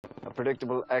A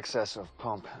predictable excess of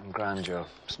pomp and grandeur.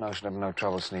 Snow should have no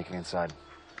trouble sneaking inside.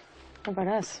 What about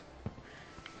us?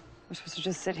 We're supposed to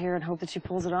just sit here and hope that she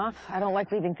pulls it off? I don't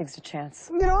like leaving things to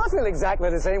chance. You know, I feel exactly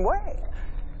the same way.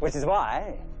 Which is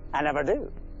why I never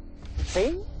do.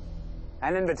 See?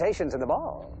 An invitation to the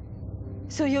ball.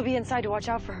 So you'll be inside to watch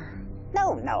out for her?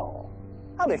 No.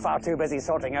 I'll be far too busy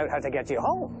sorting out how to get you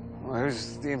home. Well,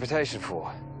 who's the invitation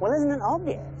for? Well, isn't it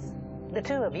obvious? The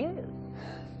two of you.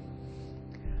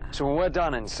 So when we're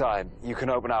done inside, you can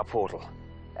open our portal.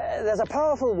 There's a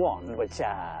powerful wand which,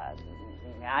 I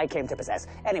came to possess.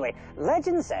 Anyway,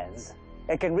 legend says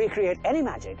it can recreate any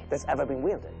magic that's ever been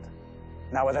wielded.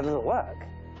 Now, with a little work,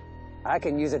 I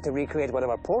can use it to recreate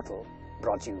whatever portal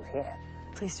brought you here.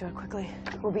 Please do it quickly.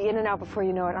 We'll be in and out before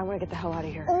you know it. I want to get the hell out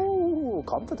of here. Oh,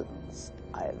 confidence.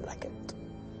 I like it.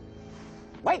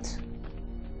 Wait!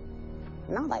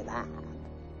 Not like that.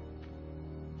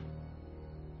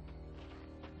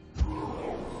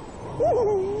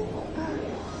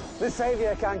 The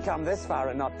savior can't come this far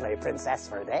and not play princess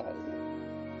for a day.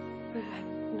 But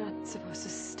I'm not supposed to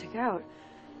stick out.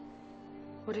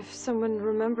 What if someone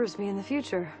remembers me in the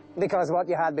future? Because what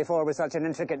you had before was such an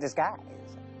intricate disguise.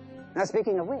 Now,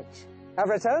 speaking of which, I've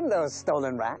returned those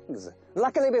stolen rags,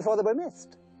 luckily before they were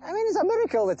missed. I mean, it's a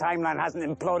miracle the timeline hasn't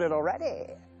imploded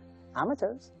already.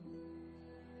 Amateurs.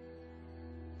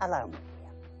 Allow me.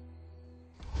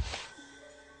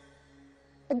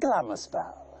 A glamour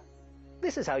spell.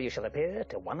 This is how you shall appear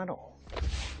to one and all.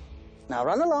 Now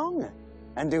run along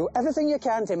and do everything you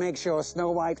can to make sure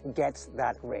Snow White gets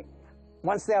that ring.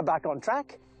 Once they're back on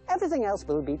track, everything else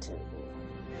will be too.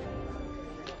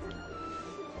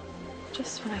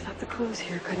 Just when I thought the clothes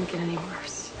here couldn't get any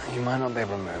worse. You might not be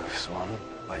able to move, Swan,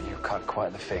 but you cut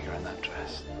quite the figure in that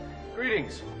dress.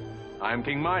 Greetings. I am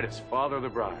King Midas, father of the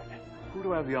bride. Who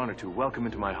do I have the honor to welcome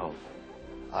into my home?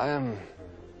 I'm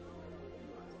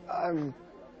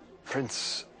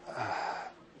Prince...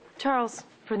 Charles.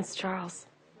 Prince Charles.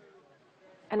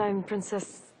 And I'm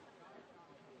Princess...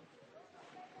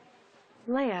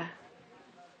 Leia.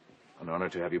 An honor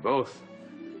to have you both.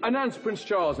 Announce Prince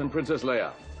Charles and Princess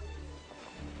Leia.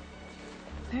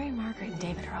 Mary Margaret and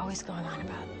David are always going on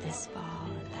about this ball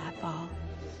or that ball.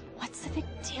 What's the big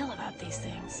deal about these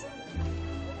things?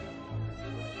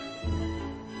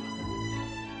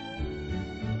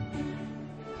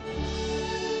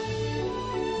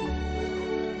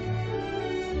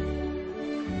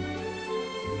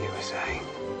 You were saying?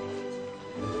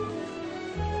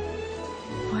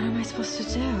 What am I supposed to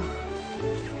do?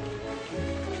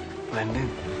 Blend in.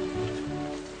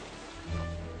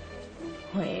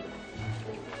 Wait.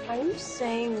 Are you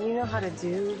saying you know how to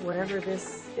do whatever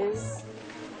this is?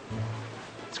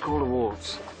 It's called a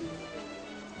waltz.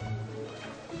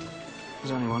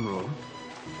 There's only one rule.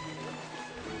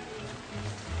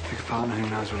 Pick a partner who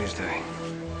knows what he's doing.